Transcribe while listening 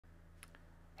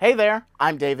Hey there,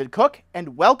 I'm David Koch,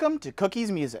 and welcome to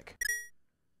Cookie's Music.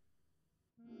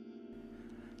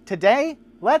 Today,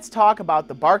 let's talk about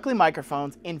the Barkley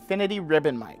Microphones Infinity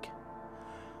Ribbon Mic.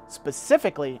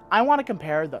 Specifically, I want to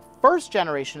compare the first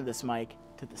generation of this mic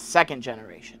to the second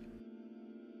generation.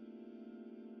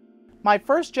 My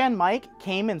first gen mic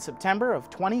came in September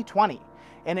of 2020,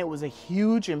 and it was a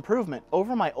huge improvement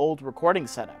over my old recording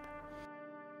setup.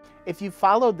 If you've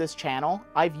followed this channel,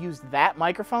 I've used that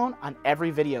microphone on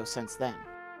every video since then.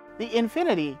 The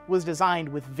Infinity was designed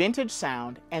with vintage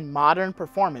sound and modern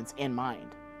performance in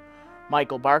mind.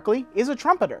 Michael Barkley is a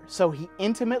trumpeter, so he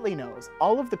intimately knows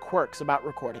all of the quirks about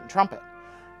recording trumpet.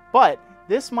 But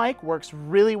this mic works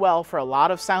really well for a lot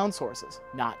of sound sources,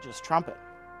 not just trumpet.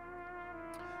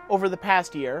 Over the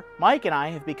past year, Mike and I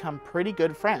have become pretty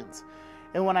good friends,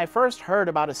 and when I first heard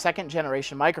about a second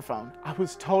generation microphone, I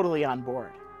was totally on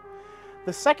board.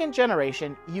 The second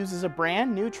generation uses a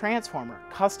brand new transformer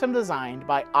custom designed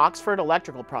by Oxford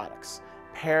Electrical Products,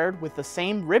 paired with the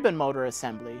same ribbon motor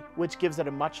assembly, which gives it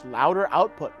a much louder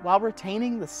output while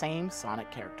retaining the same sonic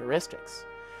characteristics.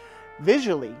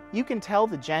 Visually, you can tell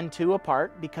the Gen 2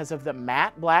 apart because of the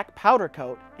matte black powder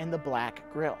coat and the black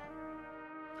grille.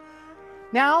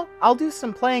 Now, I'll do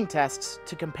some playing tests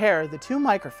to compare the two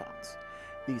microphones.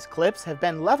 These clips have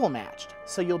been level matched,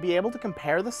 so you'll be able to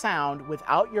compare the sound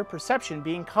without your perception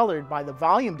being colored by the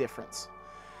volume difference.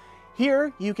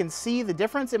 Here, you can see the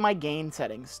difference in my gain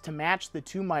settings to match the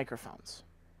two microphones.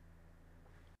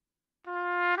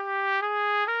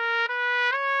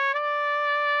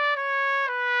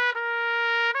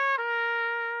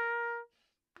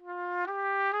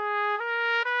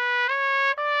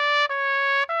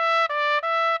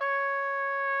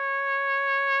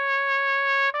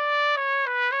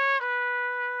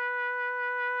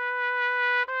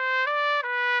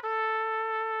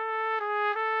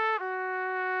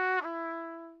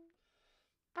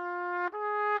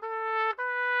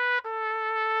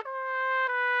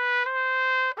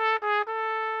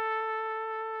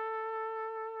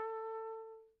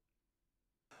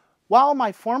 While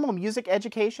my formal music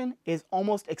education is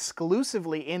almost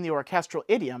exclusively in the orchestral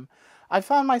idiom, I've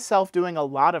found myself doing a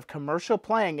lot of commercial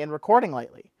playing and recording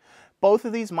lately. Both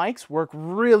of these mics work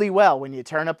really well when you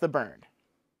turn up the burn.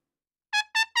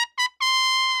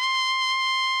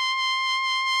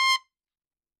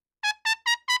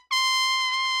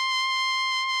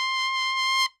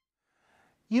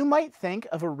 You might think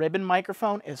of a ribbon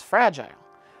microphone as fragile,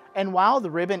 and while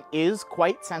the ribbon is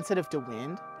quite sensitive to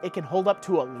wind, it can hold up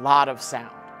to a lot of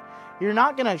sound. You're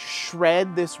not going to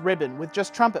shred this ribbon with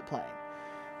just trumpet playing,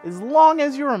 as long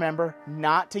as you remember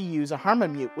not to use a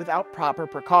harmon mute without proper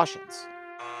precautions.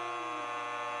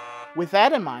 With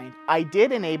that in mind, I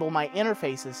did enable my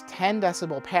interface's 10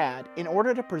 decibel pad in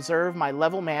order to preserve my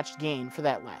level matched gain for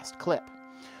that last clip.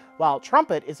 While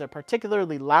trumpet is a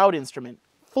particularly loud instrument,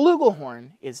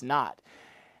 Flugelhorn is not.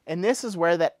 And this is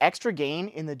where that extra gain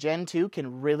in the Gen 2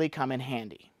 can really come in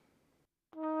handy.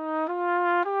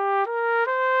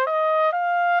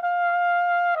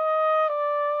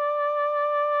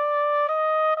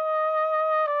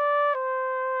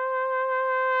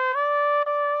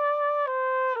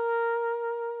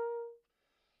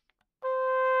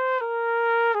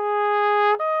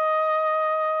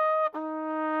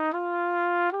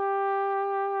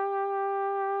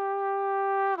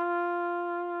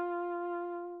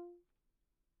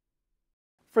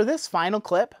 For this final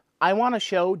clip, I want to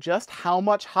show just how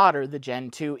much hotter the Gen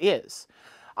 2 is.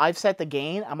 I've set the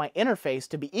gain on my interface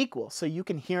to be equal so you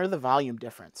can hear the volume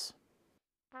difference.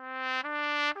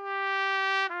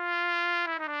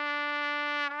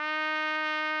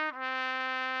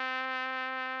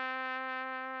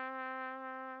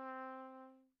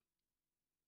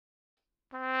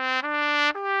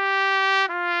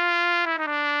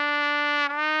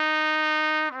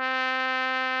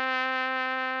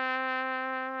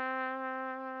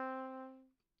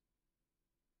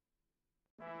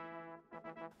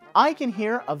 I can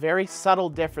hear a very subtle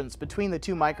difference between the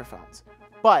two microphones,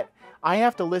 but I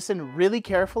have to listen really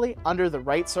carefully under the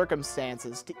right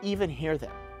circumstances to even hear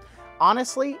them.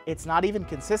 Honestly, it's not even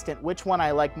consistent which one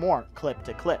I like more clip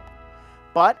to clip.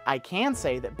 But I can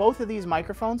say that both of these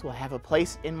microphones will have a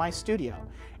place in my studio,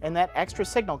 and that extra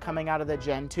signal coming out of the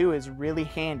Gen 2 is really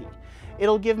handy.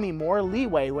 It'll give me more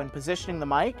leeway when positioning the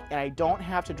mic, and I don't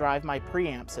have to drive my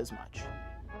preamps as much.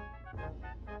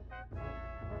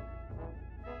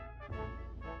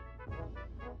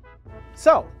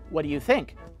 So, what do you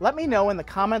think? Let me know in the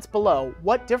comments below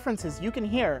what differences you can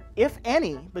hear, if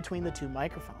any, between the two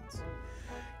microphones.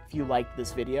 If you liked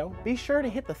this video, be sure to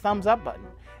hit the thumbs up button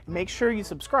and make sure you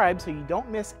subscribe so you don't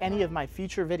miss any of my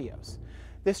future videos.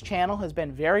 This channel has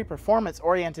been very performance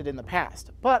oriented in the past,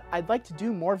 but I'd like to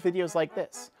do more videos like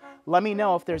this. Let me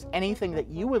know if there's anything that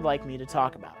you would like me to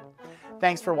talk about.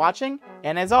 Thanks for watching,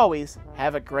 and as always,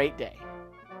 have a great day.